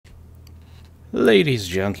Ladies,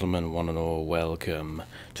 gentlemen, one and all, welcome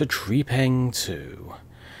to Trepang2.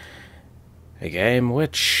 A game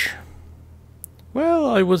which, well,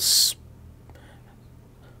 I was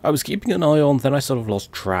keeping an eye on, then I sort of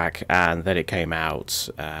lost track, and then it came out,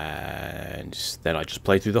 and then I just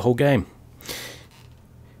played through the whole game.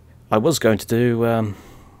 I was going to do,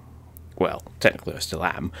 well, technically I still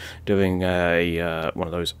am, doing one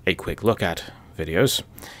of those A Quick Look At videos.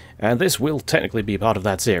 And this will technically be part of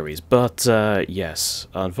that series, but yes,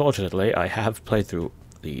 unfortunately I have played through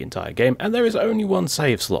the entire game, and there is only one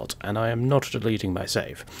save slot, and I am not deleting my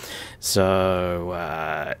save.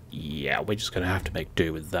 So, yeah, we're just going to have to make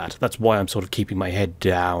do with that. That's why I'm sort of keeping my head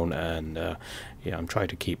down, and yeah, I'm trying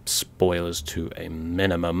to keep spoilers to a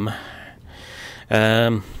minimum.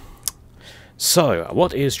 So,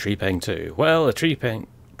 what is Trepang2? Well,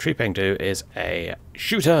 Trepang2 is a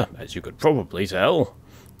shooter, as you could probably tell.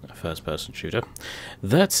 A first-person shooter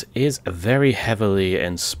that is very heavily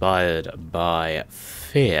inspired by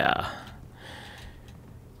fear.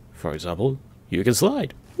 For example, you can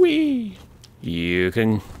slide. Whee! You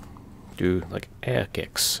can do like air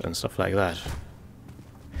kicks and stuff like that.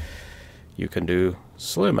 You can do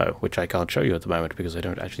slow-mo, which I can't show you at the moment because I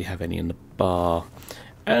don't actually have any in the bar.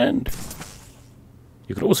 And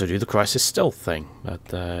you can also do the crisis stealth thing. But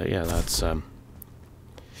yeah, that's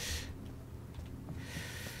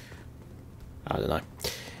I don't know.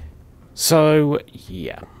 So,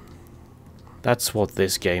 yeah. That's what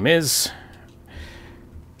this game is.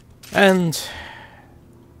 And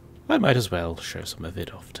I might as well show some of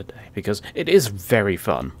it off today, because it is very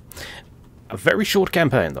fun. A very short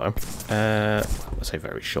campaign, though. I say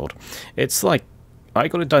very short. It's like, I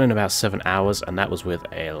got it done in about 7 hours, and that was with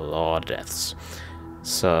a lot of deaths.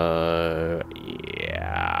 So,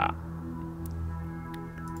 yeah.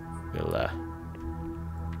 We'll,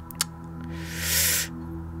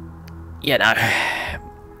 yeah, no.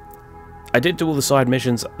 I did do all the side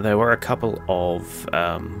missions. There were a couple of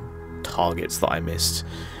targets that I missed,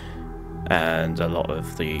 and a lot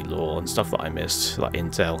of the lore and stuff that I missed, like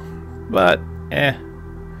intel. But,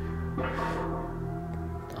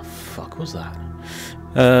 the fuck was that?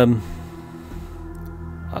 I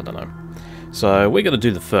don't know. So, we're going to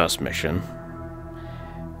do the first mission.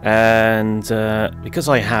 And, because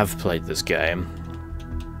I have played this game,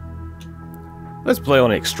 let's play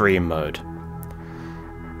on extreme mode.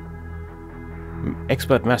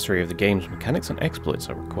 Expert mastery of the game's mechanics and exploits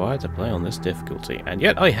are required to play on this difficulty, and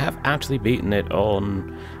yet I have actually beaten it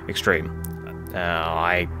on extreme.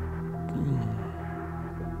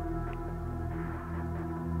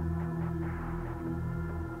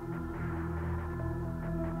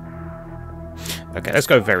 Okay, let's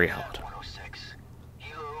go very hard.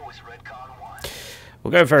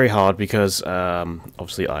 We'll go very hard because,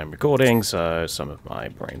 obviously I'm recording, so some of my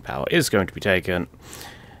brain power is going to be taken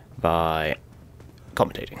by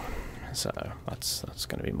commentating. So, that's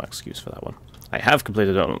going to be my excuse for that one. I have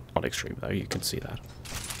completed it on extreme, though, you can see that.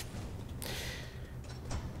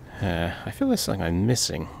 I feel there's something I'm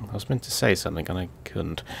missing. I was meant to say something and I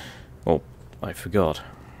couldn't. Well, I forgot.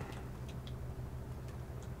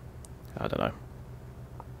 I don't know.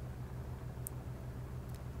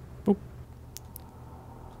 Boop.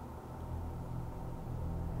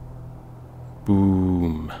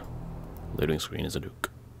 Boom. Loading screen is a nuke.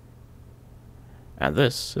 And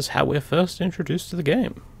this is how we're first introduced to the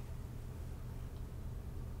game.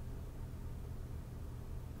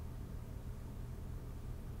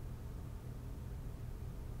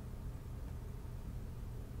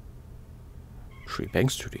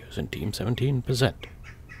 Trepang Studios and Team 17 present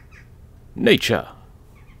Nature.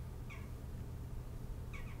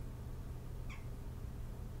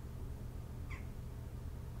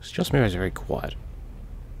 It's just me, it's very quiet.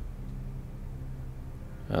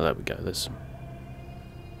 Oh, there we go. There's some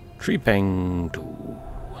Trepang2.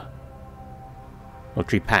 Or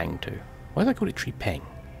Trepang2. Why did I call it Trepang?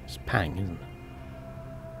 It's Pang, isn't it?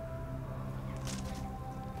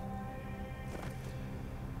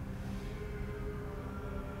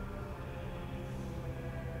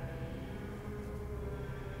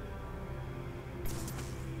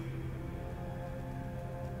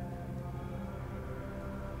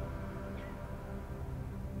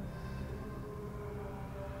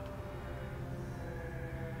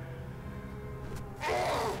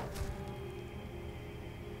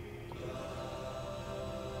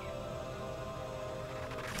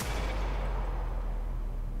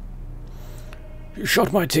 You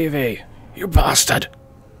shot my TV, you bastard!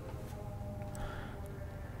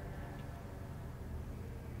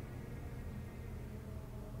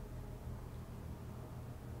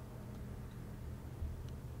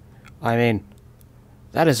 I mean,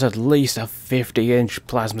 That is at least a 50-inch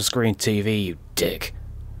plasma screen TV, you dick.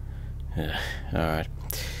 Alright.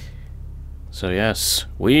 So yes,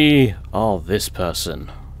 we are this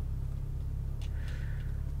person.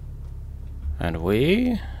 And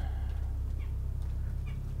we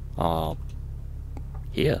are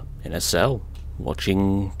here in a cell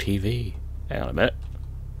watching TV. Hang on a minute.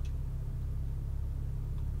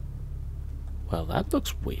 Well, that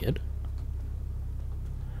looks weird.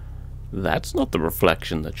 That's not the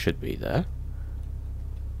reflection that should be there.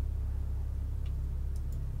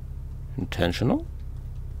 Intentional?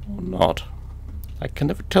 Or not? I can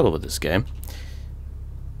never tell with this game.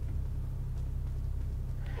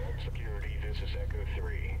 Security, this is Echo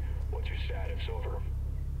 3. What's your status? Over.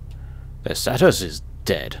 Their status is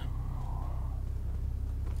dead.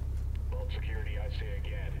 Security, I say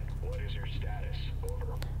again. What is your status?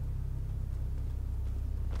 Over.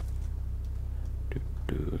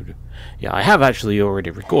 Yeah, I have actually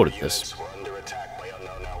already recorded this. We're under attack by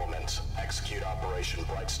unknown elements. Execute Operation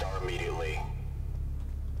Bright Star immediately.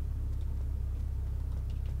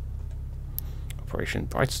 Operation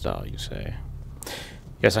Bright Star, you say?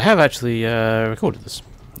 Yes, I have actually recorded this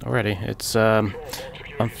already. It's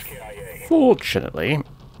unfortunately.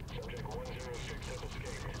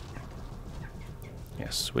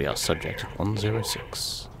 Yes, we are subject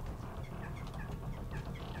 106.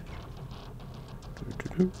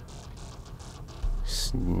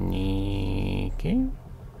 Sneaking.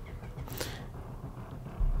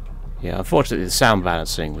 Yeah, unfortunately the sound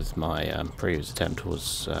balancing with my previous attempt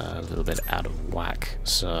was a little bit out of whack,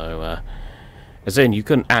 so as in you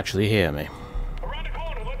couldn't actually hear me. Around the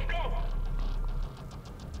corner, let's go.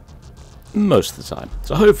 Most of the time.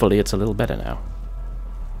 So hopefully it's a little better now.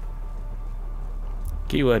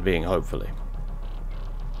 Keyword being hopefully.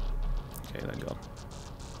 Okay, then go on.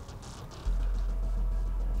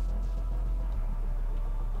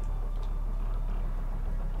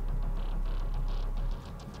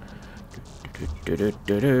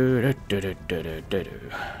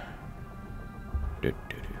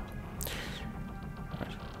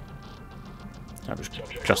 I'm just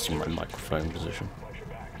adjusting my microphone position.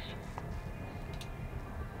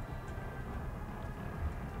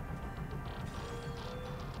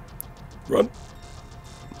 Run!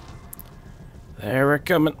 They're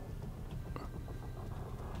coming.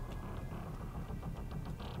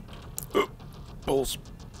 Oh, balls.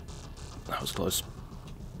 That was close.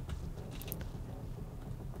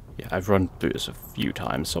 Yeah, I've run through this a few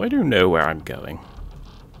times, so I do know where I'm going.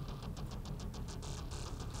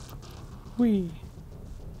 Whee!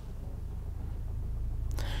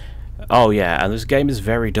 Oh yeah, and this game is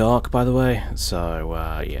very dark, by the way.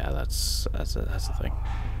 So yeah, that's the thing.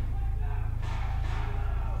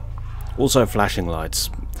 Also, flashing lights.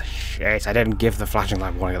 Shit, I didn't give the flashing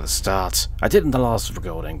light warning at the start. I did in the last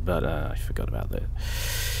recording, but I forgot about it.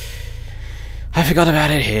 I forgot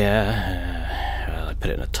about it here. Well, I put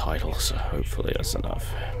it in a title, so hopefully that's enough.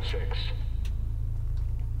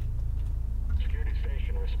 Security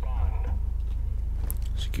station, respond.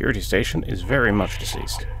 Security station is very much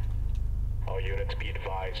deceased. All units be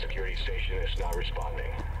advised, security station is not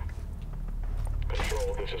responding.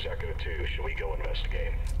 Control, this is Echo 2. Should we go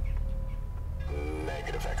investigate?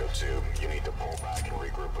 Negative, Echo 2. You need to pull back and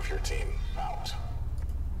regroup with your team. Out.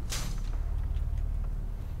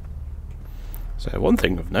 So one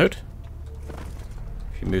thing of note,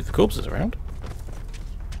 if you move the corpses around,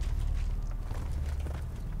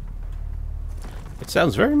 it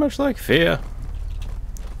sounds very much like Fear.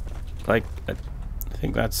 Like, I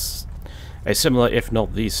think that's a similar, if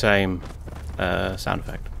not the same, sound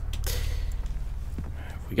effect.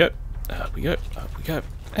 Up we go, up we go, up we go,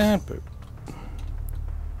 and boom.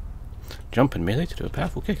 Jump in melee to do a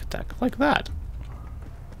powerful kick attack, like that.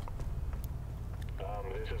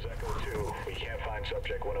 This is Echo 2. We can't find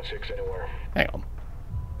subject 106 anywhere. Hang on.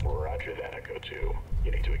 Roger that, Echo 2.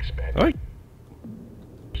 You need to expand. Alright.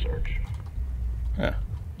 Search. Yeah.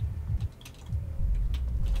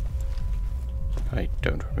 I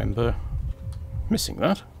don't remember missing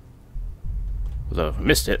that. Although if I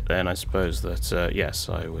missed it, then I suppose that, yes,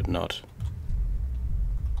 I would not.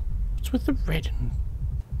 What's with the red and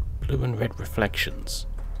blue and red reflections?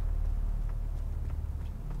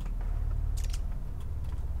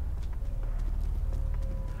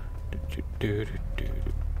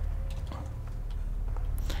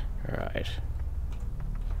 Right.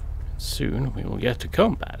 Soon we will get to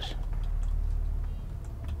combat.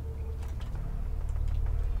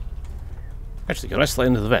 Actually, can I slide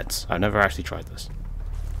into the vents? I've never actually tried this.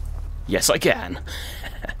 Yes, I can!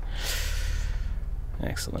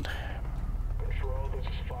 Excellent. Control, this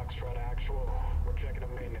is Foxtrot Actual. We're checking a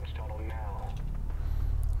maintenance tunnel now.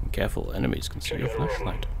 Careful, enemies can see your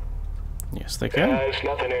flashlight. Yes, they can. There's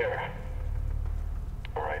nothing here.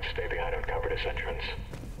 Alright, stay behind and cover this entrance.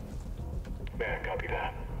 Man, copy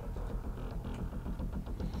that.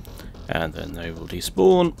 And then they will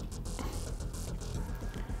despawn.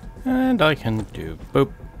 And I can do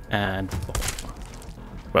boop and bop.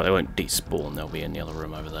 Well, they won't despawn, they'll be in the other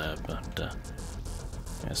room over there, but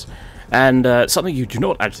yes. And something you do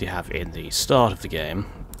not actually have in the start of the game,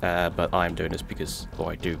 but I'm doing this because,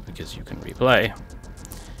 or I do because you can replay.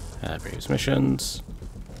 Previous missions.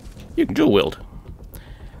 You can dual wield.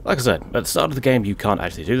 Like I said, at the start of the game you can't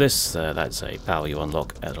actually do this, that's a power you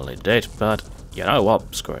unlock at a later date, but you know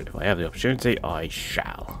what, screw it, if I have the opportunity, I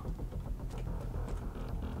shall.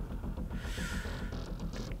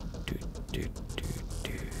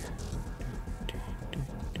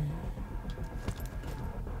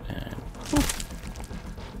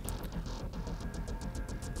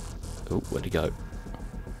 Oh, where'd he go?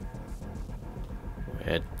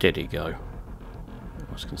 Where did he go?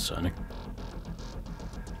 That's concerning.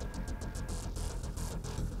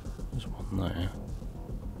 There's one there.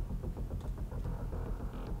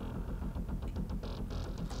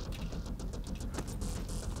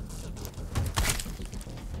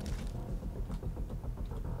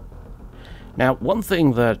 Now, one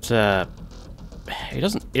thing that it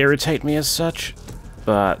doesn't irritate me as such,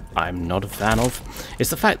 but I'm not a fan of, is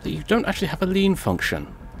the fact that you don't actually have a lean function.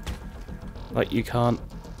 Like, you can't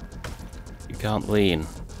lean.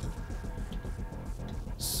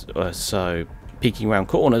 So peeking around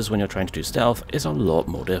corners when you're trying to do stealth is a lot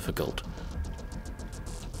more difficult.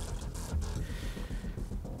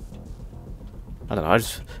 I don't know.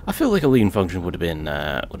 I feel like a lean function would have been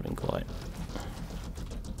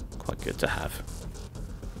quite good to have.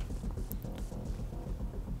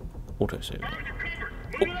 Autosave.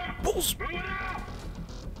 Oh, balls!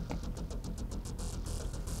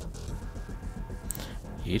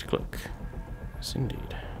 Heat cloak. Yes,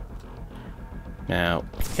 indeed. Now,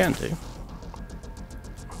 what you can do.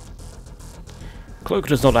 Cloak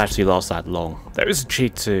does not actually last that long. There is a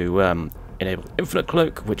cheat to enable infinite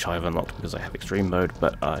cloak, which I have unlocked because I have extreme mode,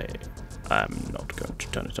 but I am not going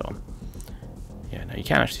to turn it on. Yeah, no, you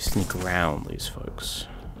can actually sneak around these folks.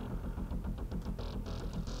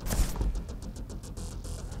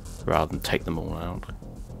 Rather than take them all out.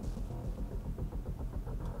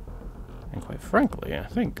 And quite frankly, I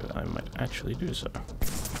think I might actually do so.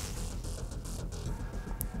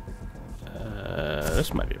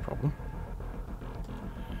 This might be a problem.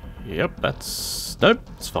 Yep, that's... Nope,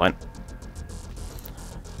 it's fine.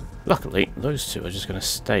 Luckily, those two are just going to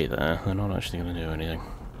stay there. They're not actually going to do anything.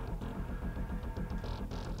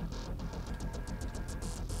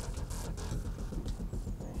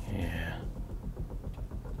 Yeah.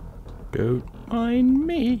 Don't mind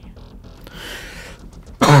me.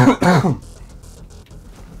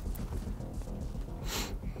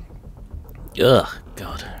 Ugh,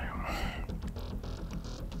 God.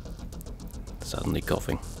 Suddenly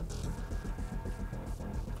coughing.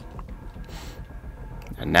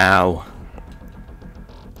 And now,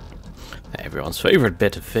 everyone's favourite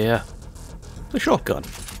bit of fear, the shotgun.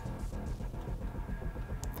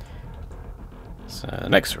 So,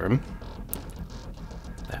 next room,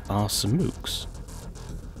 there are some mooks.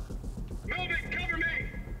 Moving, cover me!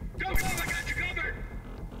 Go, I got you covered!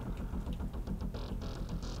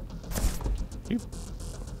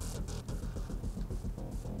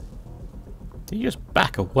 Did you just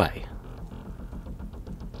back away?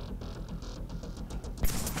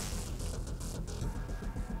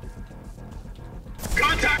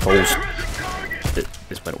 Balls.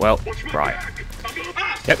 This went well. Right.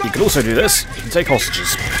 Yep, you can also do this. You can take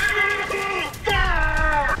hostages.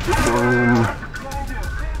 Boom.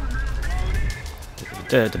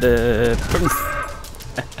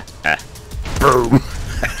 Boom.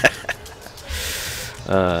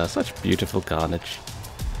 Such beautiful carnage.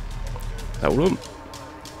 Is that all of them? I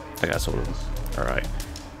think that's all of them. Alright.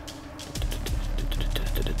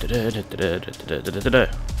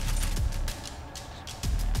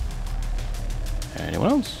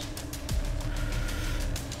 Anyone else?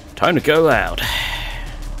 Time to go loud.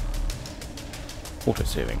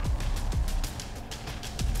 Auto-saving.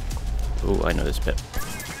 Oh, I know this bit.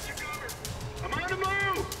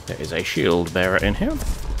 There is a shield bearer in here.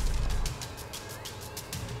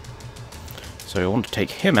 So I want to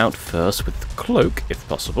take him out first with the cloak, if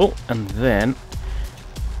possible, and then...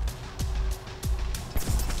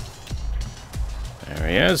 There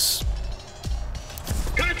he is.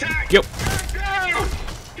 Yep.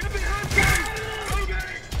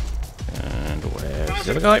 And where's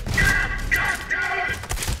the other guy?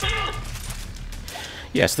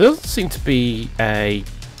 Yes, there doesn't seem to be a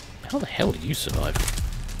How the hell did you survive?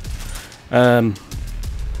 There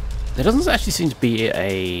doesn't actually seem to be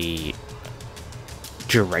a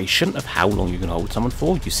duration of how long you can hold someone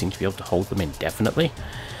for. You seem to be able to hold them indefinitely.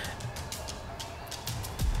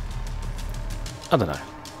 I don't know.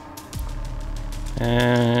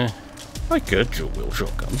 I could dual-wield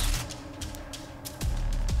shotguns.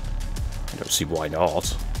 I don't see why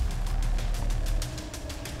not.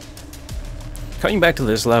 Coming back to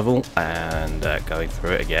this level and going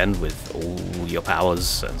through it again with all your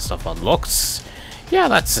powers and stuff unlocked, yeah,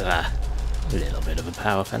 that's a little bit of a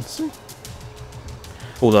power fantasy.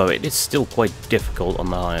 Although it is still quite difficult on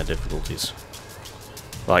the higher difficulties.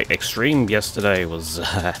 Like, Extreme yesterday was,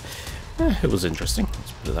 it was interesting,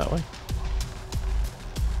 let's put it that way.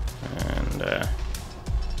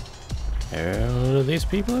 And, all of these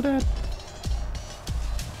people are dead.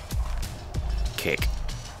 Kick.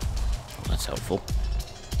 Well, that's helpful.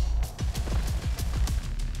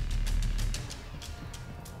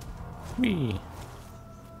 Whee.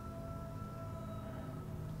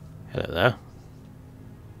 Hello there.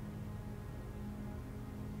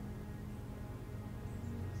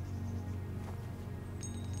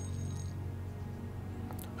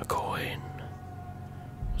 A coin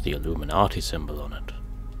with the Illuminati symbol on it.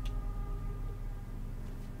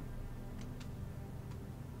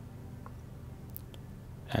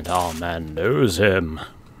 And our man knows him.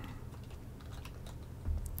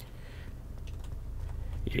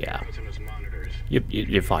 Yeah.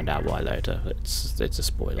 You find out why later. It's a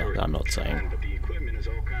spoiler. I'm not saying. But the equipment is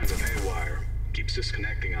all kinds of haywire. Keeps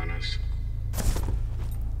disconnecting on us.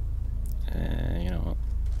 You know what?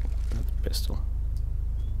 That's a pistol.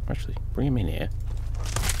 Actually, bring him in here.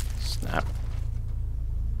 Snap.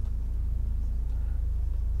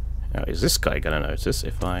 Now, is this guy gonna notice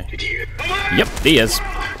if I... Yep, he is.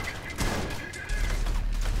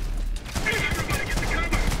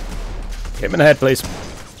 Get him in the head, please.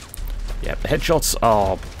 Yep, the headshots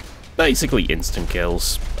are basically instant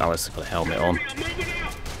kills, unless they've got a helmet on.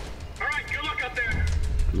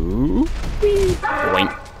 Ooh. Boing.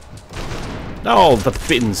 Oh, the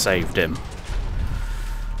bin saved him.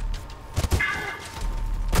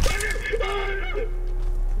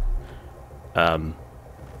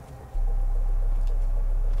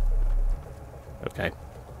 Okay.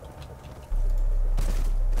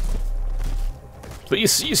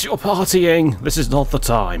 Please cease your partying. This is not the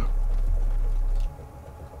time.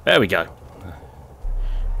 There we go.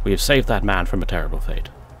 We have saved that man from a terrible fate.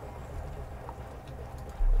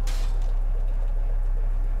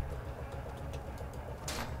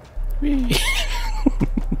 Whee.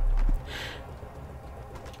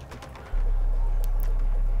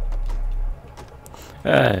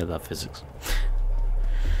 I love physics.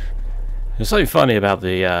 There's something funny about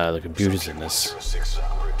the computers in this.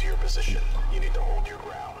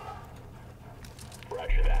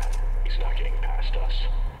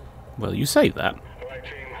 Well, you say that. Alright,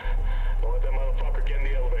 team. Don't let that motherfucker get in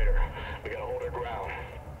the elevator. We gotta hold our ground.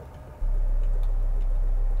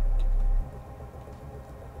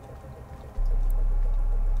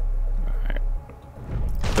 Alright.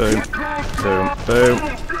 Boom. Boom. Boom.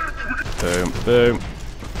 Boom. Boom.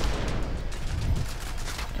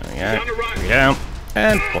 There we go. Three down.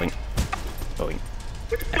 And point. Boing.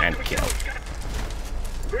 And kill.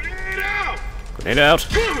 Grenade out! Grenade out.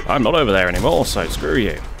 I'm not over there anymore, so screw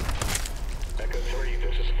you.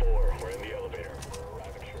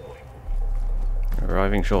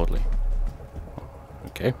 Arriving shortly.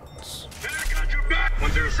 Okay.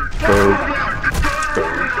 Boom.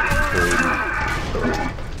 Boom. Boom.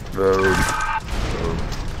 Boom.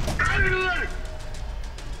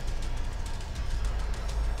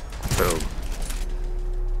 Boom.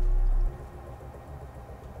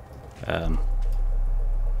 Boom.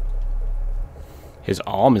 His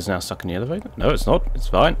arm is now stuck in the elevator? No, it's not. It's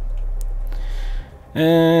fine. Do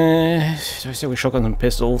I stick with shotguns and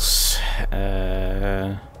pistols?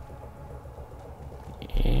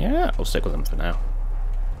 Yeah, I'll stick with them for now.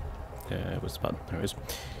 Where's the button? There it is.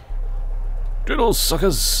 Doodles,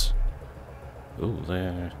 suckers! Ooh,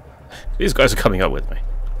 there. These guys are coming up with me.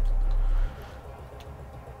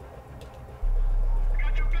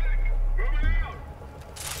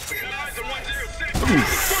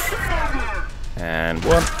 And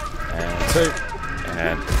one, and two,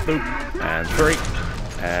 and boop, and three.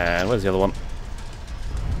 And where's the other one?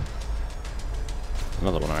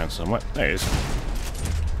 Another one around somewhere. There he is.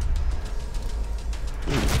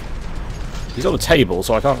 He's on the table,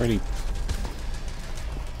 so I can't really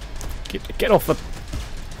get off the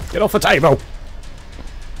table.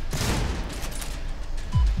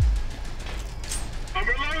 I'm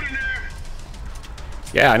reloading there.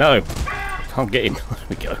 Yeah, I know. I can't get him. There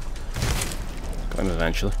we go. Got him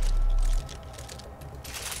eventually.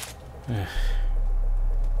 That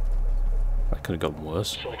could have gotten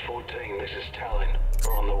worse. Site 14, this is Talon.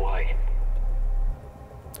 We're on the way.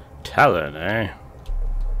 Talon, eh?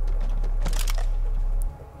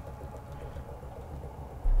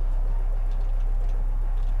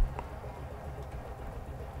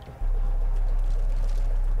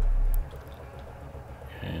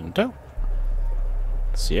 And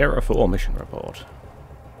Sierra 4 mission report.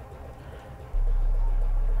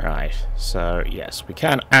 Right, so yes, we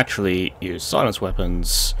can actually use silence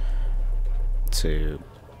weapons to,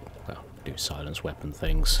 well, do silence weapon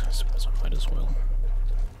things. I suppose I might as well.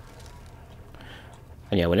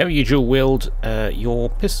 And yeah, whenever you dual wield, your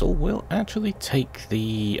pistol will actually take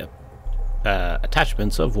the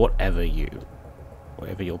attachments of whatever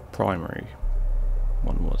your primary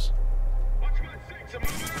one was.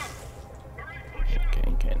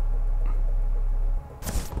 Okay.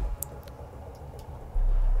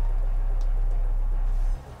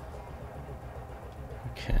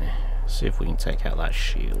 Okay, see if we can take out that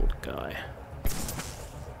shield guy.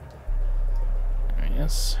 There he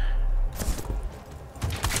is.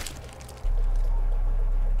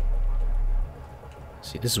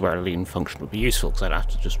 See, this is where a lean function would be useful, because I'd have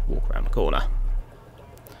to just walk around the corner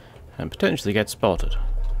and potentially get spotted.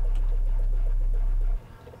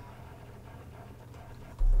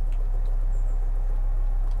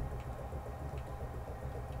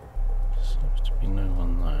 Seems to be no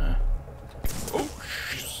one there. Oh,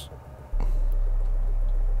 jeez.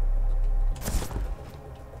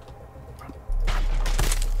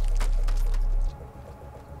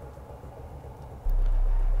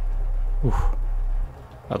 Oof.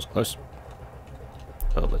 That was close.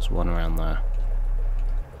 Oh, there's one around there.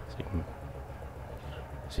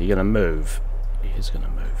 Is he gonna move? He is gonna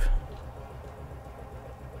move.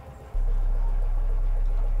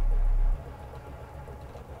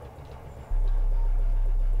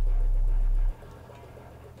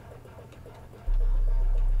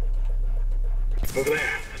 Over there.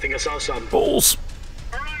 I think I saw some. Balls!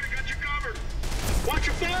 Alright, I got you covered. Watch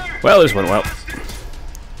your fire! Well, this went well.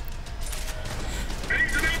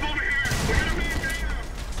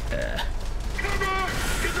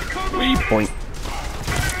 Point.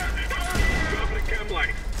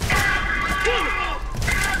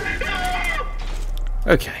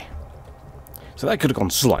 Okay. So that could have gone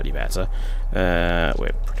slightly better.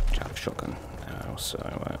 We're pretty much out of shotgun now,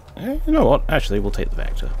 so... you know what? Actually, we'll take the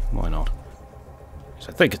Vector. Why not? Because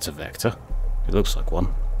I think it's a Vector. It looks like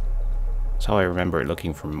one. That's how I remember it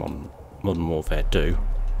looking from Modern Warfare 2.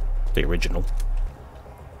 The original.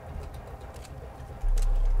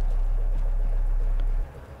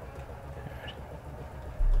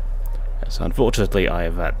 So unfortunately, I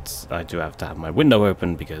do have to have my window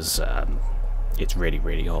open because it's really,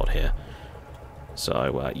 really hot here.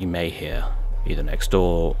 So you may hear either next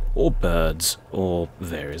door, or birds, or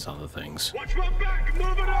various other things. Watch my back,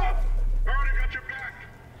 move it up! I already got your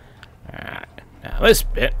back. Now this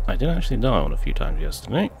bit, I did actually die on a few times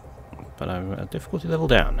yesterday, but I'm at difficulty level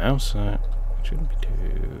down now, so it shouldn't be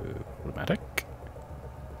too problematic.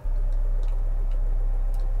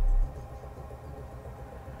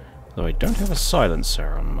 Though I don't have a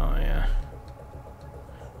silencer on my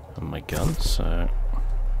gun, so...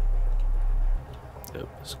 Oh,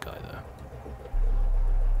 there's a guy there.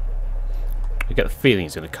 I get the feeling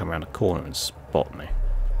he's going to come around the corner and spot me.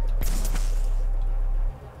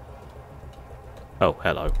 Oh,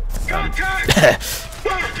 hello.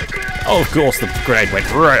 Oh, of course, the grenade went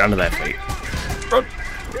right under their feet. Run!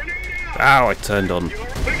 Ow, I turned on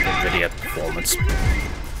the video performance.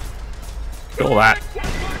 All that.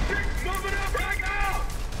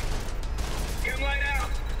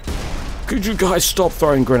 Could you guys stop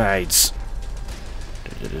throwing grenades?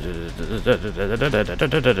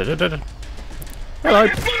 Hello.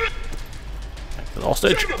 Take the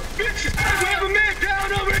hostage.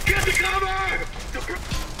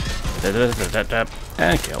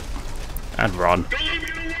 And kill. And run.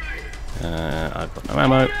 I've got no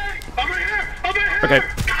ammo. Okay.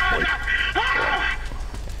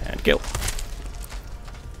 And kill.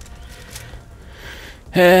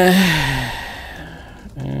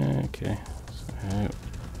 Okay, so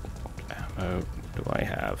what ammo do I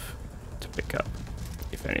have to pick up,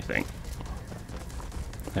 if anything?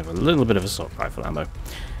 I have a little bit of assault rifle ammo.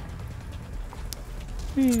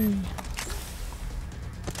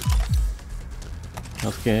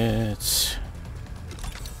 Health kits.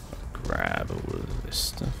 Grab all of this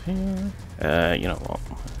stuff here. You know what?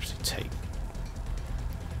 I'll actually take.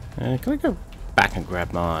 Can I go back and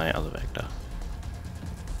grab my other Vector?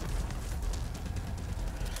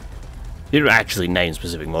 They don't actually name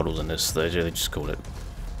specific models in this, they just call it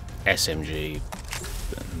SMG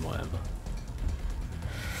and whatever.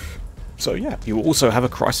 So yeah, you also have a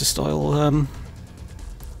Crisis-style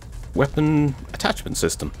weapon attachment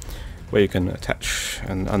system, where you can attach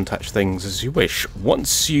and unattach things as you wish,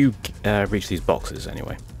 once you reach these boxes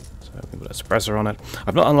anyway. So we can put a suppressor on it.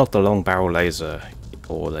 I've not unlocked the long barrel laser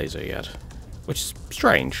or laser yet, which is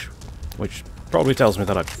strange, which probably tells me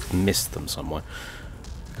that I've missed them somewhere,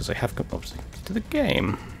 because they have come obviously to the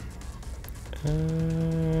game.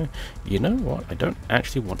 You know what? I don't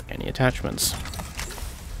actually want any attachments.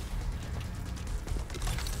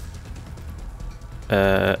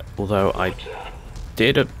 Although I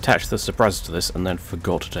did attach the suppressor to this and then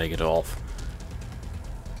forgot to take it off.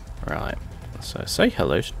 Right. So say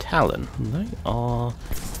hello to Talon. They are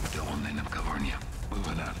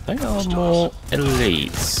more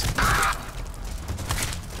elites.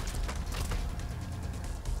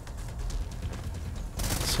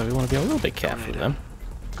 So we want to be a little bit careful with them.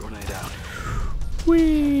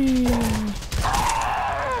 Whee!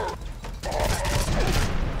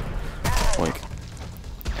 Boink.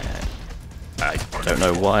 I don't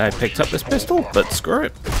know why I picked up this pistol, but screw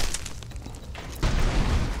it.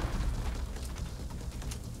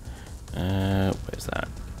 Where's that?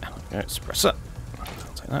 Go, suppressor.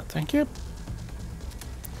 I'll take that, thank you.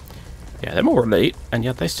 Yeah, they're more elite, and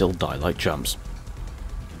yet they still die like chumps.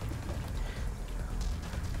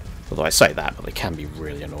 Although I say that, but they can be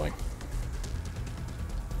really annoying.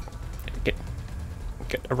 Get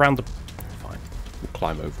around the... Fine. We'll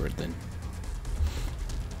climb over it then.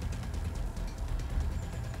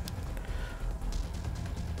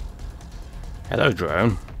 Hello,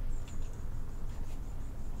 drone.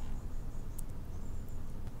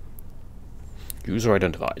 User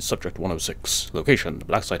identified. Subject 106. Location,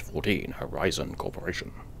 Black Site 14, Horizon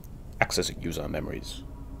Corporation. Accessing user memories.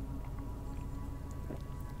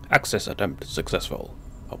 Access attempt successful.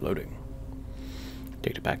 Uploading.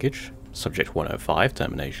 Data package. Subject 105.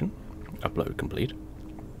 Termination. Upload complete.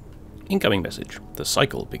 Incoming message. The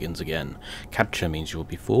cycle begins again. Capture means you will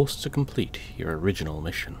be forced to complete your original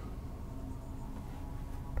mission.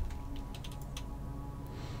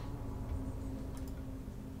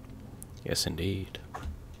 Yes, indeed.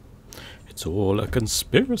 It's all a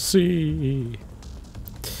conspiracy.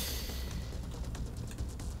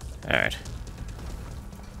 Alright.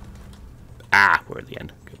 Ah, we're at the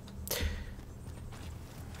end. Good.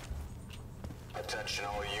 Attention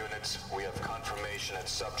all units. We have confirmation that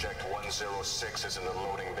subject 106 is in the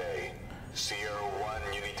loading bay. Sierra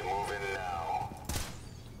 1, you need to move in now.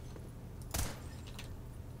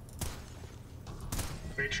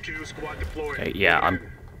 HQ squad deployed. Okay, yeah,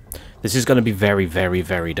 this is going to be very, very,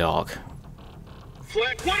 very dark.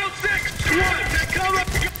 Flag 106! Squad, take cover!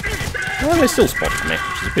 Well, they still spotted me,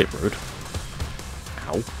 which is a bit rude.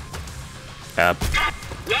 Ow.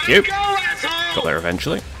 You. Got there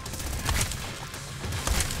eventually.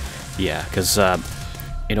 Yeah, because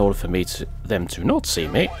in order for them to not see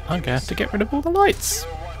me, I'm going to have to get rid of all the lights.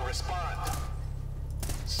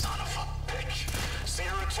 Son of a bitch.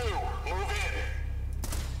 Sierra 2, move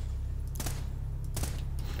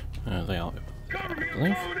in. They are, I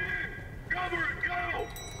believe. Cover it, go!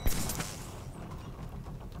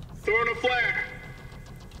 Throwing a flag.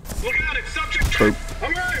 Look out, it's subject. Boop.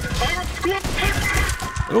 Alright, squad.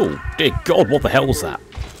 Oh, dear God, what the hell was that?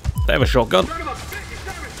 They have a shotgun.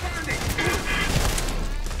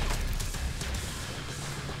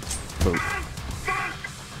 Boom.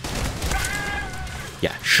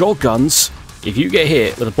 Yeah, shotguns. If you get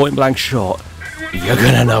hit with a point-blank shot, you're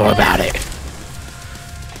gonna know about it.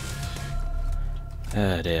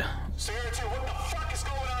 Oh dear. Sierra 2, what the fuck is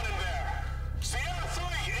going on in there? Sierra 3,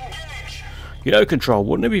 engage! You know, Control,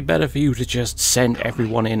 wouldn't it be better for you to just send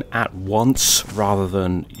everyone in at once rather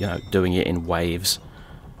than, you know, doing it in waves?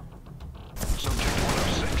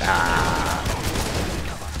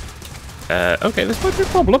 Okay, this might be a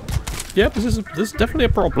problem. Yep, this is definitely a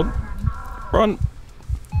problem. Run.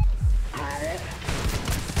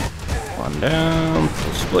 One down.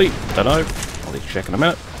 Split. Don't know. I'll need to check in a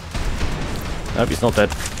minute. Nope, he's not dead.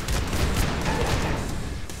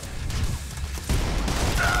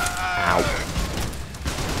 Ow.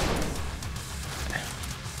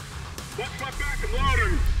 Watch my back, I'm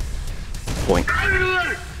loading! Point.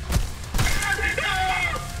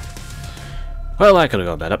 Well, that could have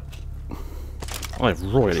gone better. I've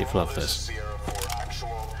royally fluffed this. Sierra 4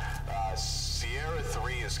 actual. Sierra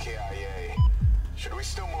 3 is KIA. Should we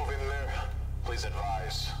still move in there? Please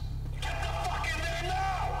advise. Get the fuck in there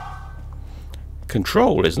now!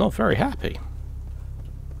 Control is not very happy.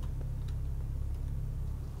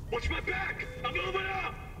 Watch my back! I'm moving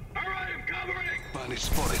up! Alright, I'm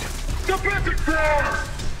spotted. Suppressing fire!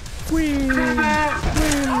 Whee! Son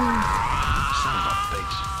of a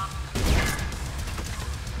bitch.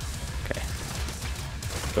 Okay.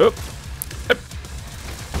 Up. Up.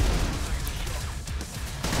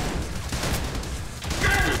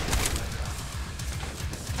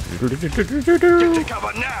 Get to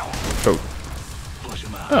cover now! Oh. Flush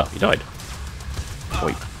him out. Oh, he died.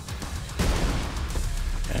 Wait.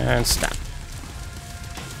 And snap.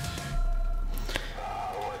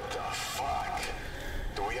 What the fuck?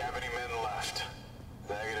 Do we have any men left?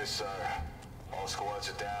 Negative, sir. All squads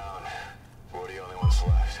are down. We're the only ones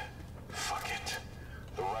left. Fuck it.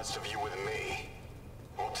 The rest of you with me.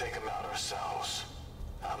 We'll take them out ourselves.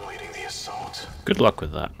 I'm leading the assault. Good luck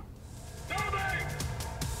with that.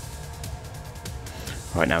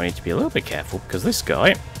 Right, now we need to be a little bit careful because this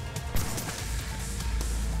guy,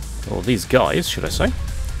 or these guys, should I say,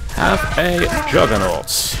 have a juggernaut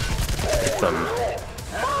with them.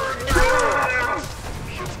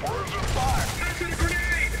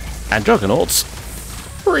 And juggernauts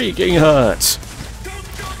freaking hurt.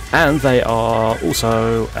 And they are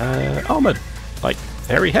also armored, like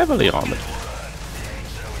very heavily armored.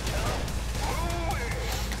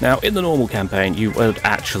 Now, in the normal campaign, you won't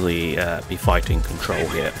actually be fighting Control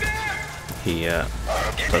here. He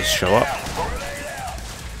does show up.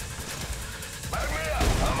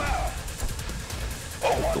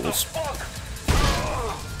 Fools.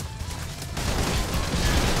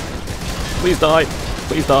 Please die!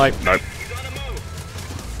 Please die! No.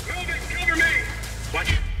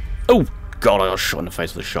 Oh god, I got shot in the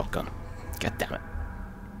face with a shotgun. God damn it.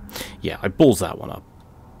 Yeah, I balls that one up.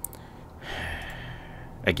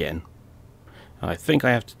 Again. I think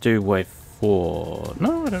I have to do wave 4.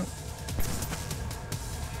 No, I don't.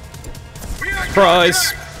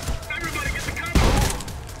 Surprise!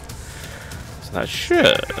 So that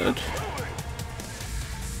should...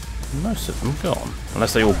 Most of them gone.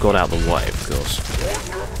 Unless they all got out of the way, of course.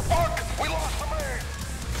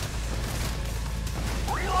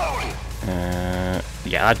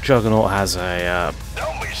 Yeah, that Juggernaut has a...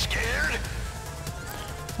 Don't be scared.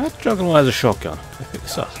 That Juggernaut has a shotgun. I pick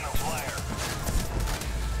this up.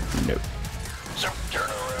 Nope.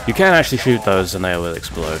 You can actually shoot those and they will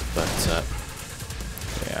explode, but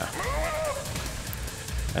yeah.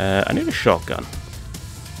 I need a shotgun.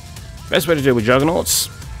 Best way to deal with Juggernauts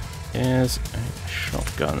is a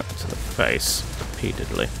shotgun to the face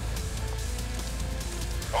repeatedly.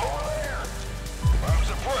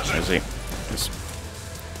 Where is he? Just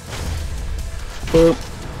boom,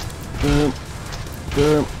 boom,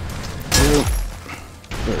 boom, boom,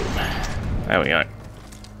 boom. There we go.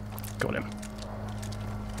 Got him.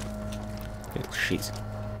 Little cheesy.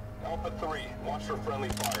 Alpha 3, watch for friendly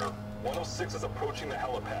fire. 106 is approaching the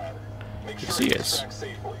helipad. Make sure Yes, he you is. track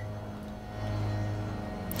safely.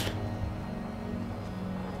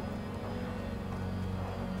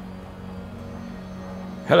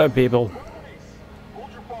 Hello, people.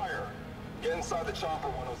 Hold your fire. Get inside the chopper,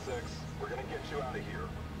 106. We're gonna get you out of here.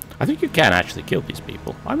 I think you can actually kill these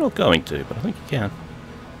people. I'm not going to, but I think you can.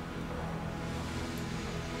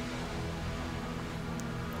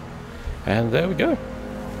 And there we go.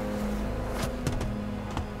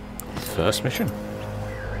 First mission.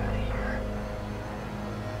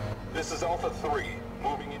 This is Alpha 3,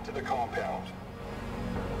 moving into the compound.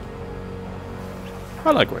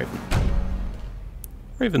 I like Raven.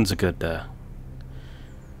 Raven's a good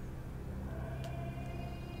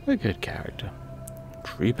character.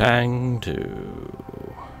 Trepang2.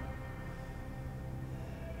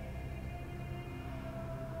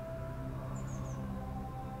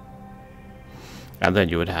 And then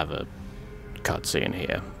you would have a cutscene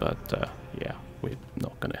here, but yeah, we're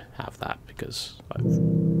not going to have that because I've,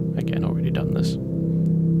 again, already done this.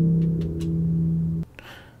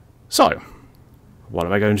 So, what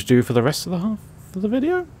am I going to do for the rest of the half of the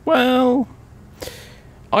video? Well,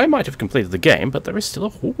 I might have completed the game, but there is still a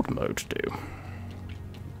Horde mode to do.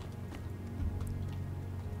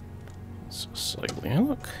 So, slightly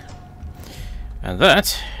look. And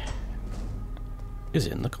that is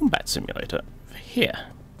in the combat simulator here.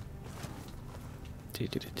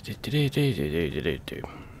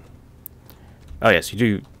 Oh yes,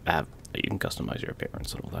 you can customize your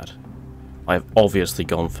appearance and all that. I've obviously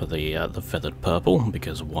gone for the feathered purple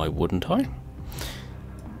because why wouldn't I?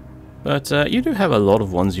 But you do have a lot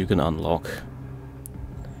of ones you can unlock.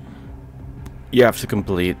 You have to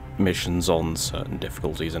complete missions on certain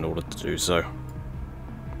difficulties in order to do so.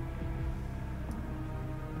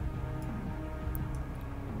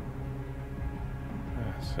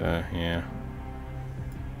 So, yeah.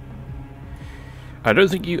 I don't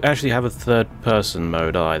think you actually have a third-person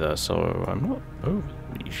mode either, so I'm not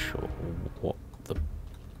overly sure what the...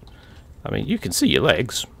 I mean, you can see your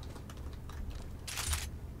legs.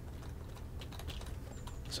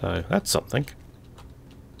 So, that's something.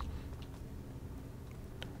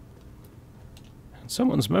 And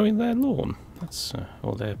someone's mowing their lawn. That's,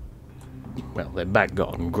 or their back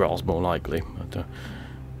garden grass, more likely. But,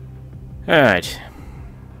 alright.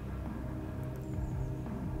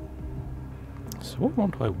 So what one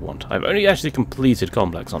do I want? I've only actually completed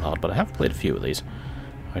Complex on hard, but I have played a few of these.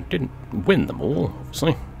 I didn't win them all,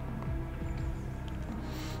 obviously.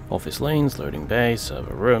 Office lanes, loading bay,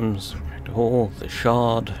 server rooms, reactor hall, the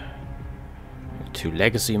shard. 2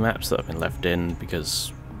 legacy maps that have been left in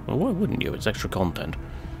because, well, why wouldn't you? It's extra content.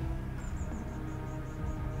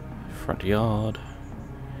 Front yard.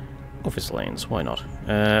 Office lanes, why not?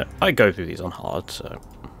 I go through these on hard, so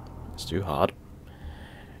let's do hard.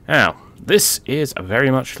 Now, this is very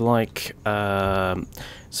much like, so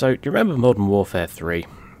do you remember Modern Warfare 3?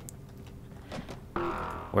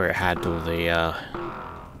 Where it had all the,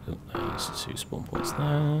 there's 2 spawn points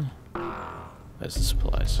there. There's the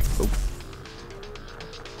supplies. Oh.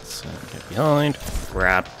 Let's get behind,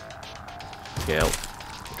 grab, kill.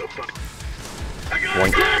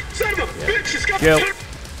 Boink. Yeah.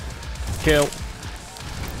 Kill.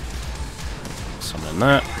 Summon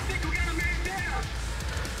that.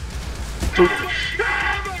 Boop.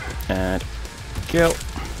 And kill.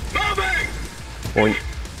 Point.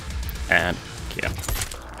 And kill.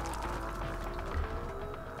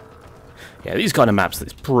 Yeah, these kind of maps,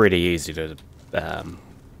 it's pretty easy to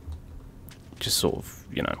just sort of,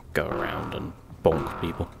 you know, go around and bonk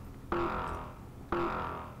people.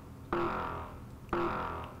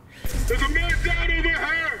 There's a man down over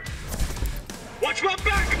here! Watch my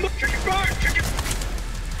back! Check your back! Check your...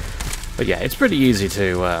 But yeah, it's pretty easy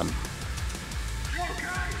to, What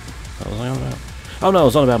was I on about? Oh no, I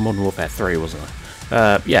was on about Modern Warfare 3, wasn't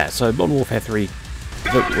I? Yeah, so Modern Warfare 3,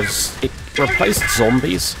 it replaced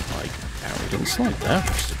zombies. I apparently didn't slide there,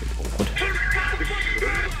 which is a bit awkward.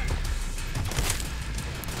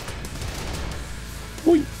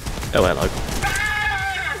 Oi. Oh, hello.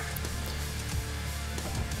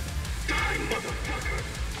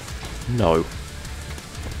 No.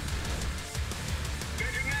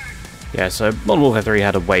 Yeah, so Modern Warfare 3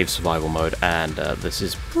 had a wave survival mode, and this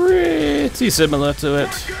is pretty similar to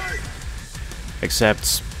it.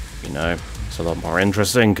 Except, you know, it's a lot more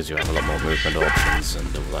interesting, because you have a lot more movement options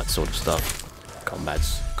and all that sort of stuff.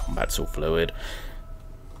 Combat's all fluid.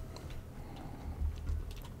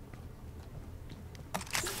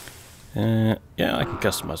 Yeah, I can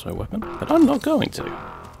customize my weapon, but I'm not going to.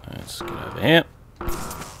 Let's get over here.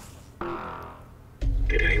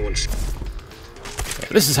 Did anyone... Yeah,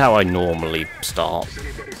 this is how I normally start.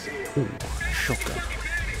 Ooh, shotgun.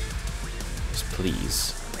 Yes,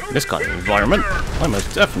 please. In this kind of environment, I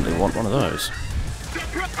most definitely want one of those.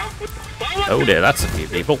 Oh dear, that's a few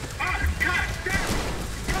people.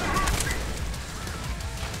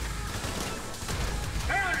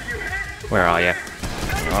 Where are you?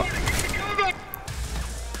 Oh.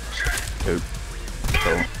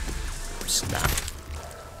 Boom. Snap.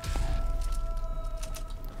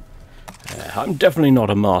 I'm definitely not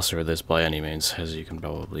a master of this by any means, as you can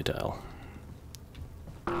probably tell.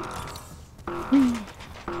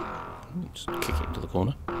 Just kick it into the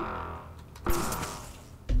corner.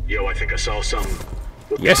 Yo, I think I saw something.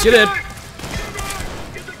 Yes, you did!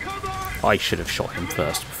 I should have shot him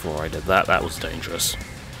first before I did that. That was dangerous.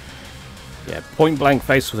 Yeah, point blank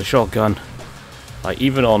face with a shotgun, like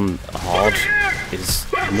even on hard, is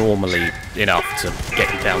normally enough to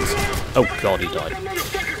get you down to... Oh god, he died.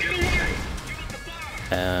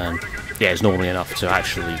 Yeah, it's normally enough to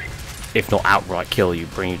actually, if not outright kill you,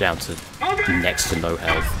 bring you down to next to no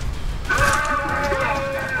health.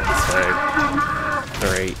 2,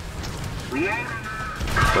 3,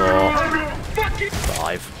 4,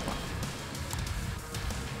 5.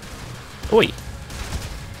 Oi!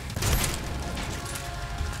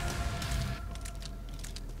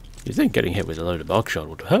 You'd think getting hit with a load of buckshot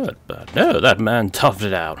would hurt, but no, that man toughed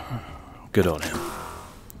it out. Good on him.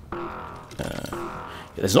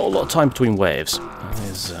 There's not a lot of time between waves. That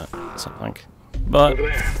is something. But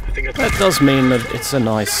that does mean that it's a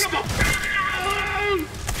nice,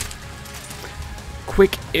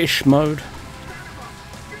 quick-ish mode.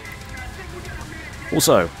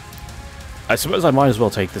 Also, I suppose I might as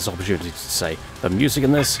well take this opportunity to say the music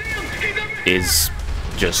in this is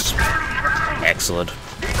just excellent.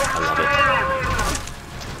 I love it.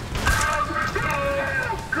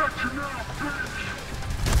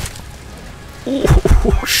 Ooh,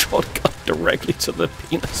 shotgun directly to the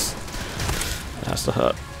penis. has to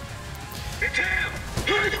hurt.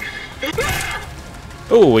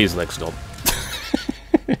 Oh, his leg's gone.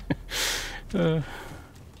 Yeah,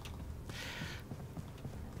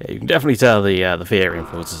 you can definitely tell the fear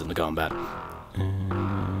influences in the combat.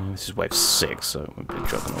 This is wave 6, so we've been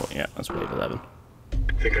juggernaut. Yeah, that's wave 11.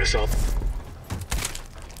 I think I saw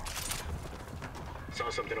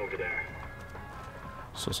something over there.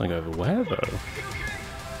 Saw something over where, though?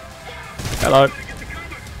 Hello.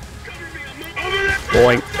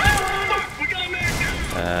 Boing.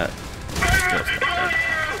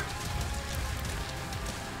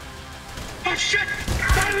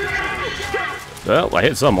 Well, I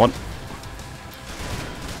hit someone.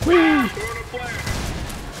 Whee!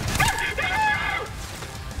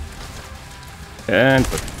 And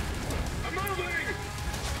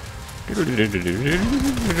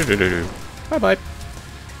bye bye.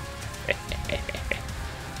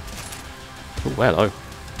 Oh, hello.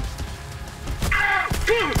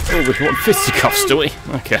 Oh, we want fisticuffs, do we?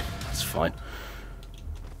 Okay, that's fine.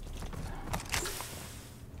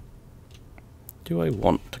 Do I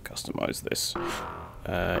want to customize this?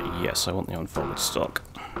 Yes, I want the unfolded stock.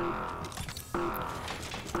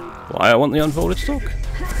 Why I want the unfolded stock?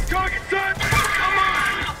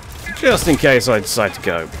 Just in case I decide to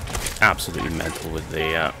go absolutely mental with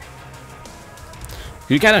the...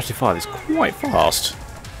 You can actually fire this quite fast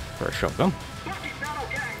for a shotgun.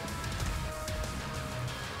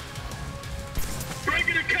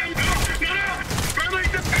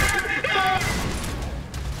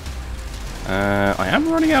 I am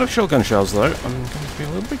running out of shotgun shells though. I'm going to be a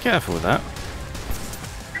little bit careful with that.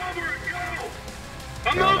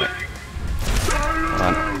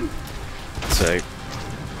 One, two.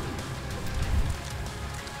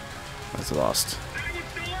 Where's the last?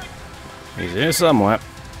 He's here somewhere.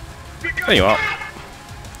 There you are.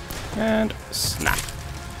 And snap.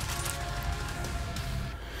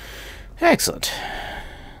 Excellent.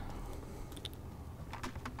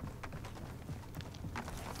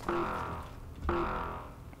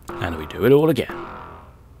 And we do it all again.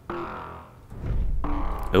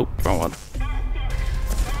 Oh, wrong one.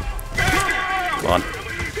 1, 2,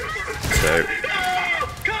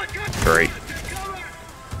 3.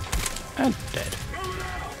 And dead.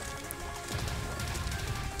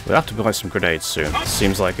 We'll have to buy some grenades soon.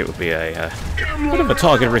 Seems like it would be a bit of a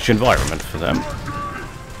target-rich environment for them.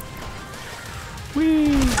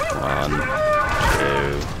 Whee! 1,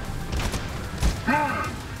 2,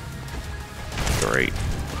 3.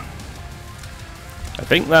 I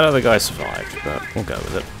think that other guy survived, but we'll go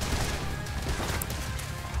with it.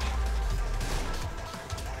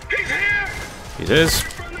 He is.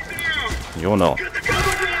 You're not.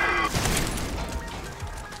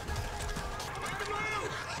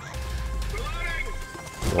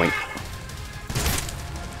 Boink.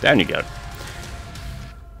 Down you go.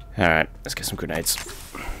 Alright, let's get some grenades.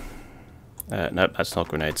 Nope, that's not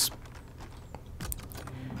grenades.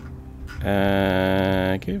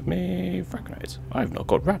 Give me frag grenades. I've not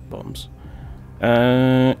got rat bombs.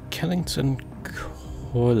 Killington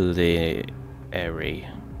Colliery.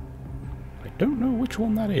 I don't know which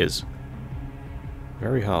one that is.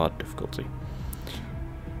 Very hard difficulty.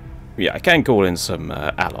 Yeah, I can call in some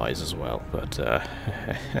allies as well, but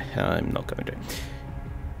I'm not going to.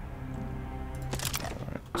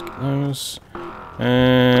 Alright, let's get those.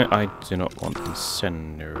 I do not want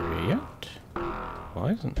incendiary yet.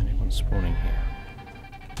 Why isn't anyone spawning here?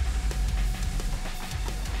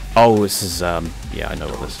 Oh, this is, yeah, I know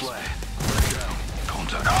what this is.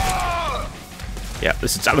 Yeah,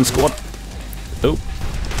 this is Talon Squad. Oh.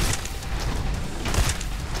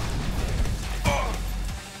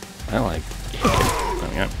 I like hit him. There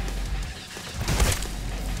we go.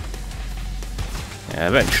 Yeah,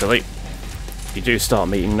 eventually, you do start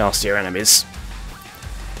meeting nastier enemies.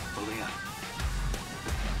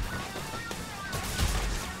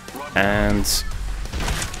 And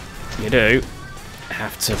you do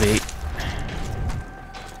have to be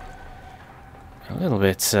a little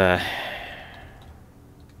bit there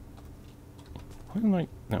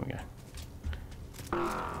we go.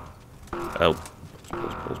 Oh,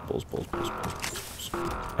 balls.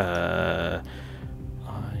 I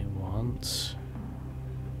want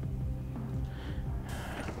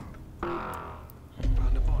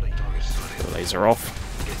the laser off.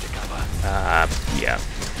 Yeah.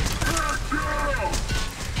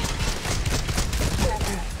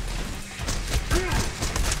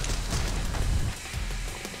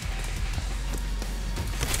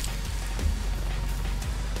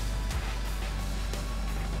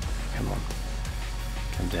 Come on.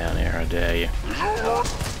 Come down here, I dare you.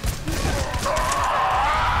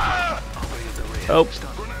 Oh.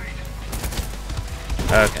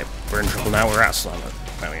 Okay, we're in trouble now. We're out of slumber.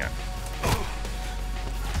 There we go.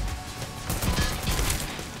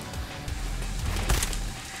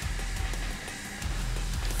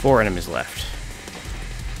 Four enemies left.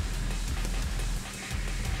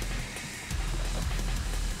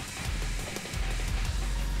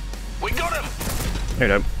 We got him!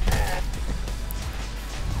 Here we go.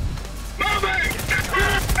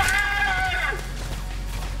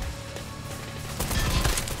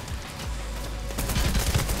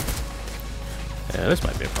 Yeah, this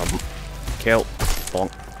might be a problem. Kill.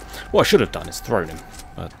 Bonk. What I should have done is thrown him,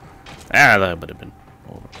 but that would have been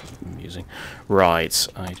more amusing. Right,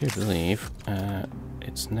 I do believe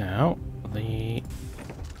it's now the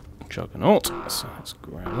Juggernaut, so let's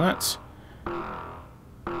grab that.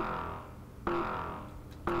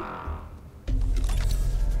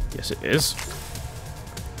 Yes, it is.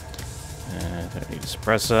 Don't need a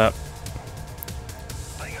suppressor. I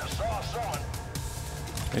think I saw someone.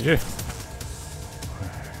 Did you?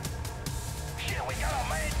 Shit, we got a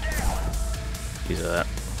man down. Piece of that.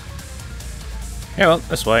 Yeah, well,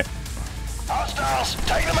 this way. Hostiles,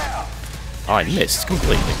 take them out. I missed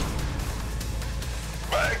completely.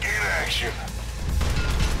 Back in action.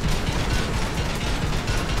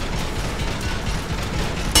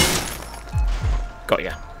 Got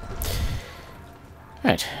ya.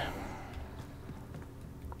 Right.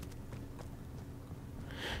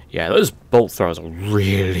 Yeah, those bolt throws are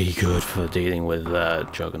really good for dealing with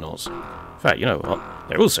Juggernauts. In fact, you know what?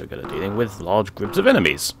 They're also good at dealing with large groups of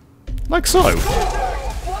enemies. Like so.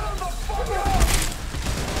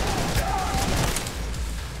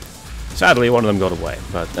 Sadly, one of them got away,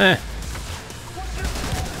 but eh.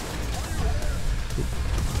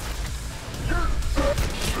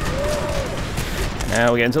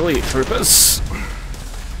 Now we get into elite troopers.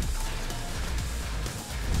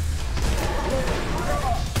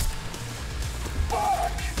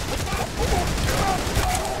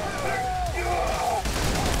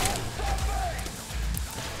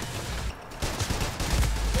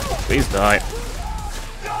 Please die.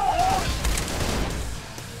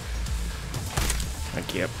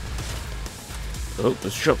 Thank you. Oh, there's a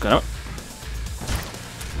shotgun up.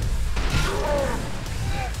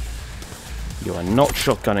 You are not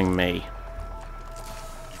shotgunning me.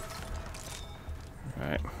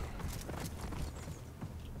 Right.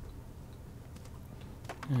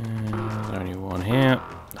 There's only one here.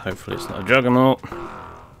 Hopefully it's not a Juggernaut.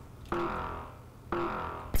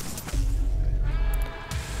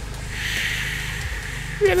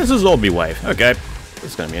 Yeah, this is a zombie wave. Okay. This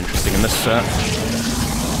is going to be interesting in this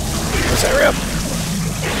area.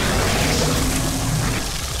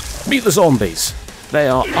 Meet the zombies. They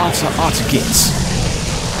are utter gits.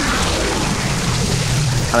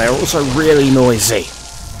 And they're also really noisy.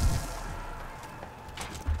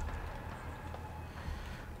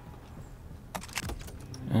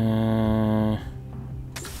 I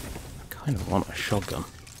kind of want a shotgun.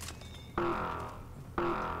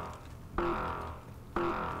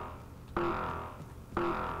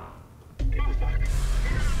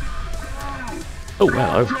 Oh,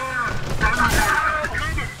 hello.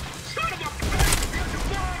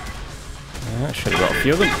 Should have got a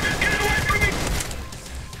few of them.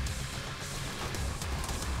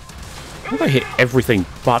 I think I hit everything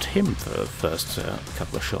but him for the first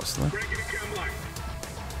couple of shots there.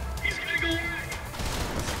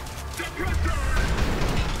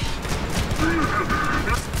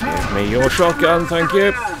 Give me your shotgun, thank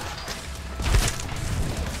you.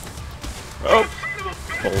 Oh,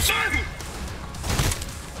 balls.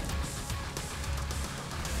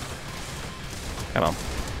 Come on.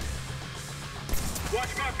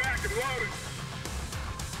 Watch my back and load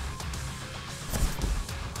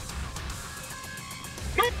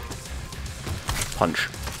it. Punch.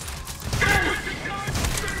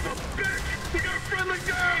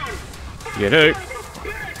 You do.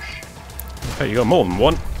 Okay, you got more than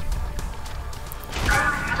one.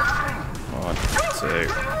 1, 2,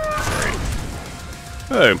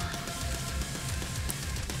 3. Oh.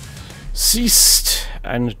 Ceased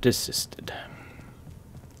and desisted.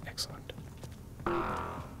 Excellent.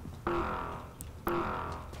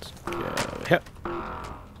 Let's go here.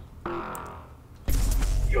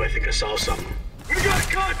 Yo, I think I saw something. We got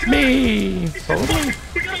contact! Me! Probably.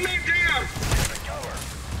 We got a man down!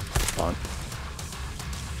 Fine.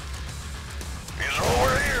 He's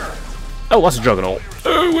over here! Oh, that's a Juggernaut.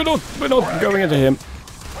 Oh, we're not going into him.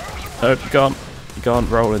 No, you can't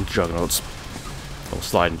roll into Juggernauts. Or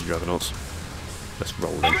slide into Juggernauts. Let's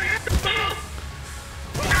roll in.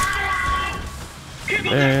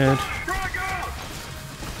 Dead.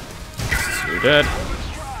 Two dead.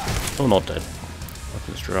 Oh, not dead.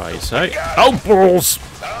 Let's try, say. Oh, balls!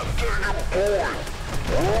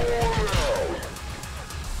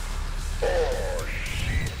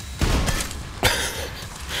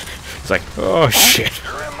 It's like, oh shit.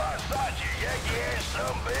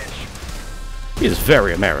 He is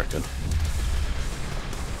very American.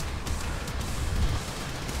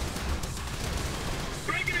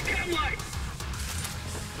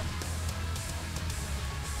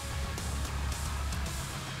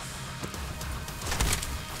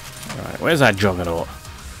 Alright, where's that juggernaut?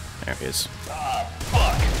 There he is.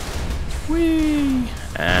 Whee!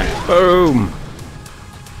 And boom!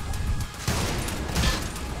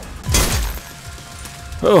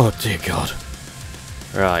 Oh dear God.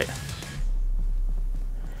 Right.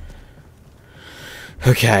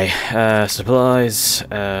 Okay, supplies.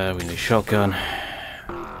 We need a shotgun.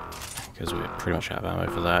 Because we pretty much have ammo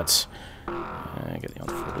for that. Get the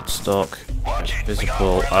unforwarded stock.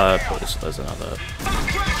 Visible. There's another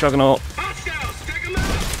juggernaut.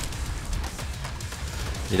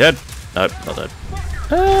 Is he dead? Nope, not dead.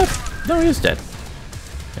 No, he is dead.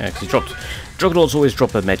 Yeah, because he dropped. Juggernauts always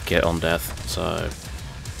drop a medkit on death, so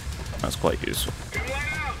that's quite useful.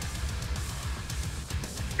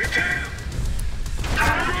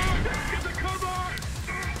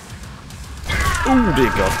 Oh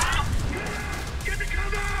dear God.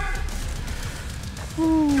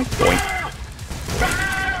 Ooh, boink.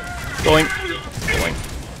 Boink. Boink.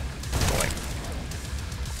 Boink.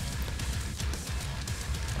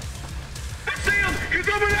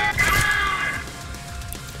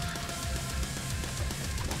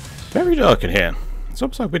 Very dark in here. It's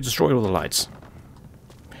almost like we destroyed all the lights.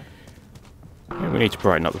 Yeah, we need to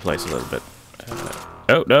brighten up the place a little bit.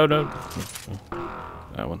 Oh, no, no.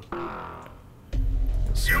 That one.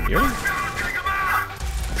 So here.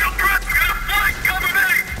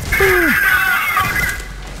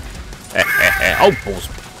 Oh, balls.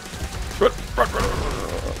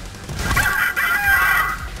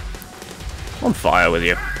 On fire with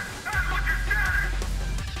you.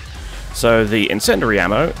 So the incendiary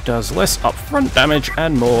ammo does less upfront damage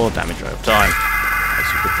and more damage over time, as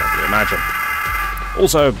you could probably imagine.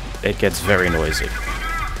 Also, it gets very noisy.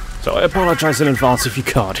 So I apologize in advance if you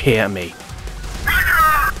can't hear me.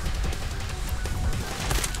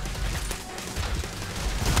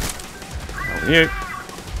 On with you.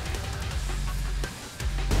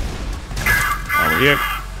 On with you.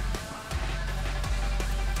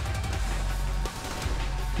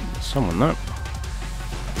 Someone though.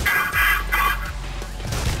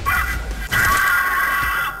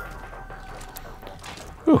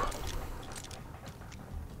 Whew.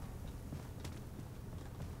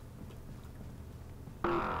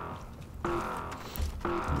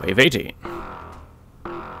 Wave 18.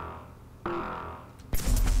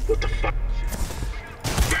 What the fuck?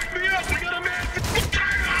 Back me up! I got a man!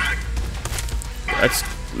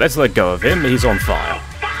 Let's let go of him. He's on fire.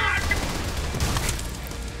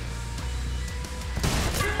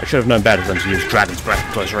 I should have known better than to use Dragon's Breath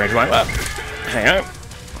at close range like that. Hang on.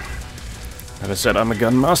 As I said, I'm a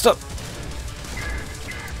gun master.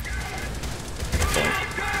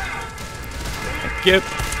 Thank you.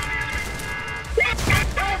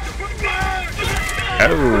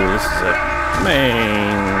 Oh, this is a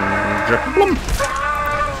major problem.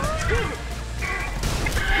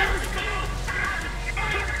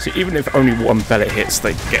 See, even if only one pellet hits,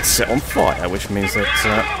 they get set on fire, which means that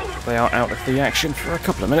they are out of the action for a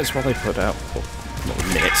couple of minutes while they put out, well, not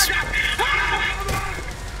minutes, but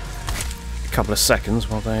a couple of seconds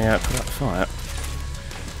while they put out the fire.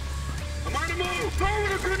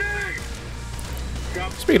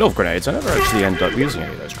 Speaking of grenades, I never actually ended up using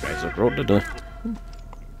any of those grenades I brought, did I?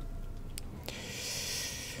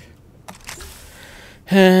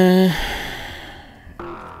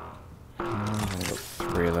 I've got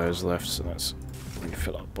 3 of those left, so let's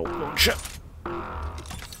refill our bolt launcher.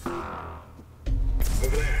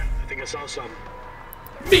 Over there. I think I saw some.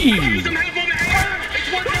 Me!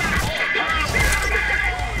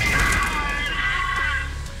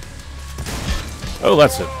 Oh,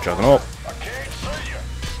 that's a juggernaut.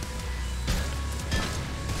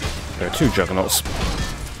 There are 2 juggernauts.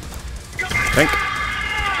 I think.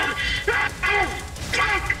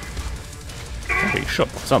 Oh, he shot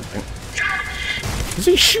something. Is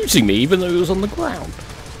he shooting me even though he was on the ground?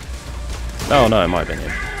 Oh no, it might have been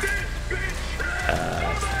him.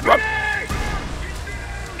 Run!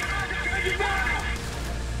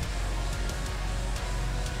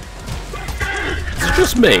 Is it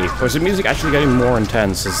just me, or is the music actually getting more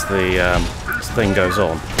intense as the this thing goes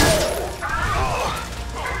on?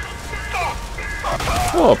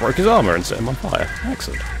 Oh, I broke his armor and set him on fire.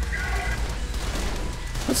 Excellent.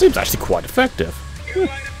 That seems actually quite effective.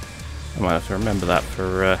 I might have to remember that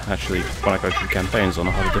for actually when I go through campaigns on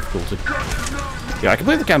a harder difficulty. Yeah, I can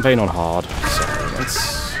play the campaign on hard, so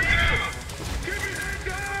let's...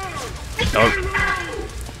 No!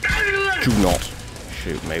 Do not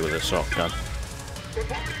shoot me with a shotgun.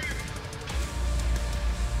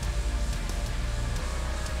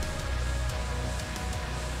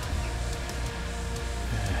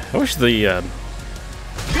 I wish there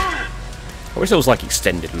was like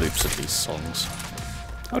extended loops of these songs.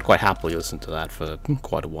 I'd quite happily listen to that for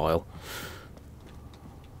quite a while.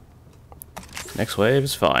 Next wave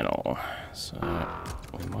is final, so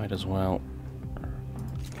we might as well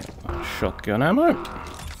get our shotgun ammo.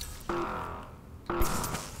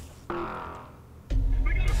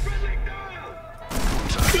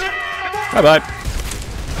 Bye bye.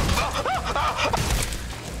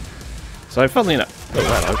 So funnily enough, oh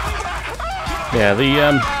hello. Yeah,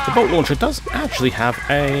 the bolt launcher does actually have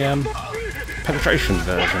a penetration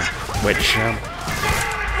version, which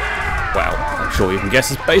well, I'm sure you can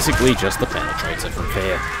guess is basically just the penetrator from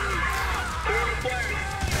Fear.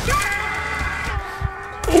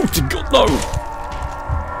 Oh, dear God, no!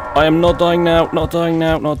 I am not dying now, not dying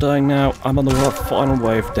now, not dying now. I'm on the final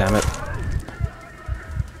wave, damn it.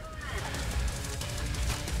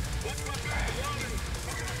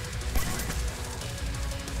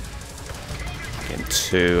 Getting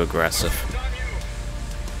too aggressive.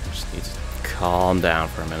 Just need to calm down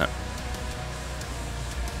for a minute.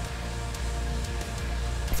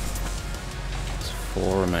 There's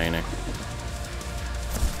 4 remaining.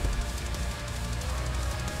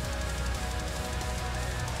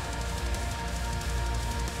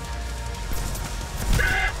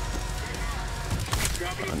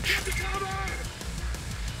 Punch.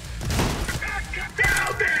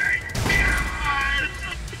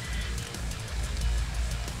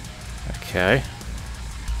 Okay.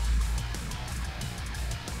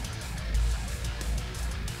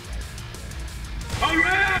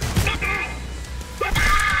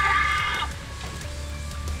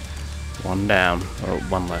 One down, or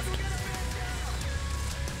one left.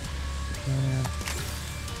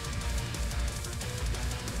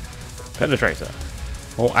 Penetrator.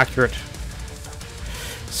 More accurate.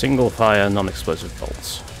 Single fire, non-explosive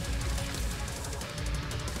bolts.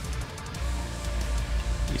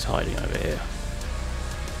 He's hiding over here.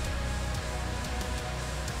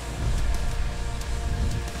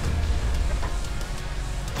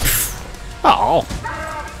 Oh!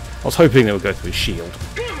 I was hoping they would go through his shield.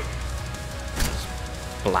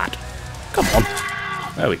 Splat. Come on.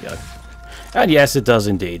 There we go. And yes, it does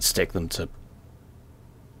indeed stick them to...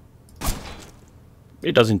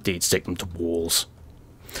 It does indeed stick them to walls.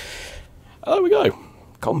 There we go.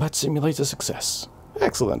 Combat simulator success.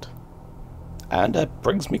 Excellent. And that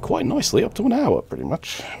brings me quite nicely up to an hour, pretty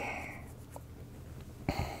much.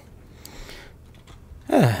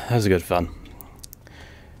 That was good fun.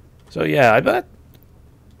 So yeah, I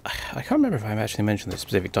can't remember if I actually mentioned the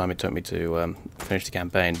specific time it took me to finish the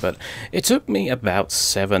campaign, but it took me about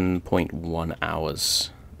 7.1 hours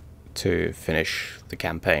to finish the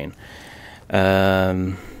campaign.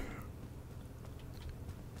 And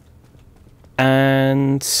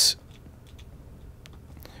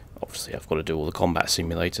obviously I've got to do all the combat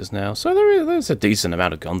simulators now, so there's a decent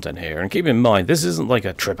amount of content here. And keep in mind, this isn't like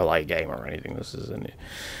a AAA game or anything. This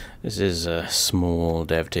is a small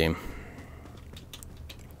dev team.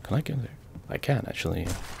 Can I go there? I can actually.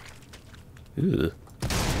 Ooh.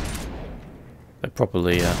 They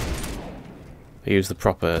properly they use the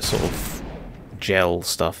proper sort of gel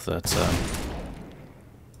stuff that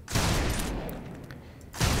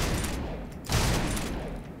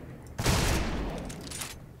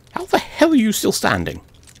How the hell are you still standing?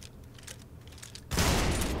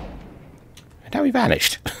 And now he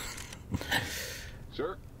vanished.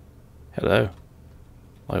 Sir? Hello.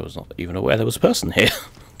 I was not even aware there was a person here,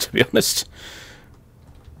 to be honest.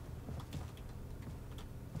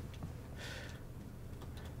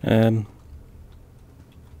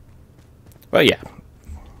 Well, yeah.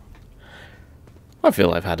 I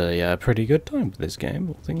feel I've had a pretty good time with this game,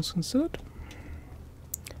 all things considered.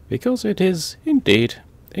 Because it is, indeed,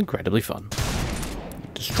 incredibly fun.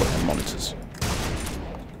 Destroy the monitors.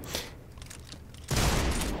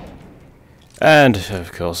 And,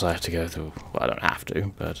 of course, I have to go through... Well, I don't have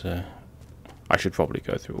to, but I should probably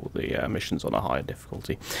go through all the missions on a higher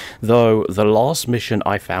difficulty. Though, the last mission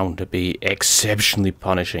I found to be exceptionally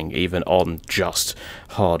punishing, even on just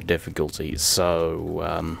hard difficulty.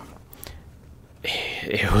 So,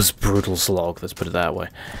 it was brutal slog, let's put it that way.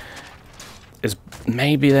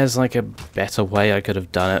 Maybe there's like a better way I could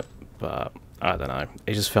have done it, but I don't know.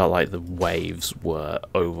 It just felt like the waves were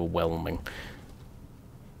overwhelming.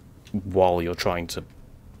 while you're trying to,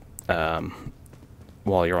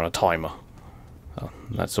 while you're on a timer. Well,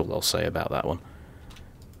 that's all I'll say about that one.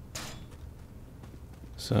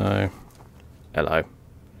 So, hello.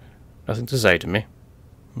 Nothing to say to me?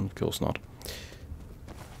 Of course not.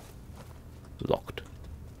 Locked.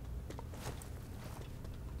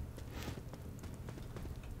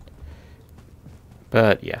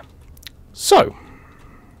 But yeah. So,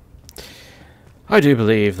 I do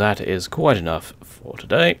believe that is quite enough for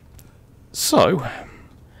today. So,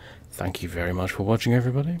 thank you very much for watching,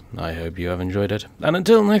 everybody. I hope you have enjoyed it. And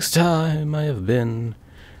until next time, I have been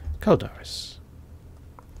Caldaris.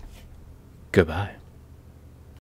 Goodbye.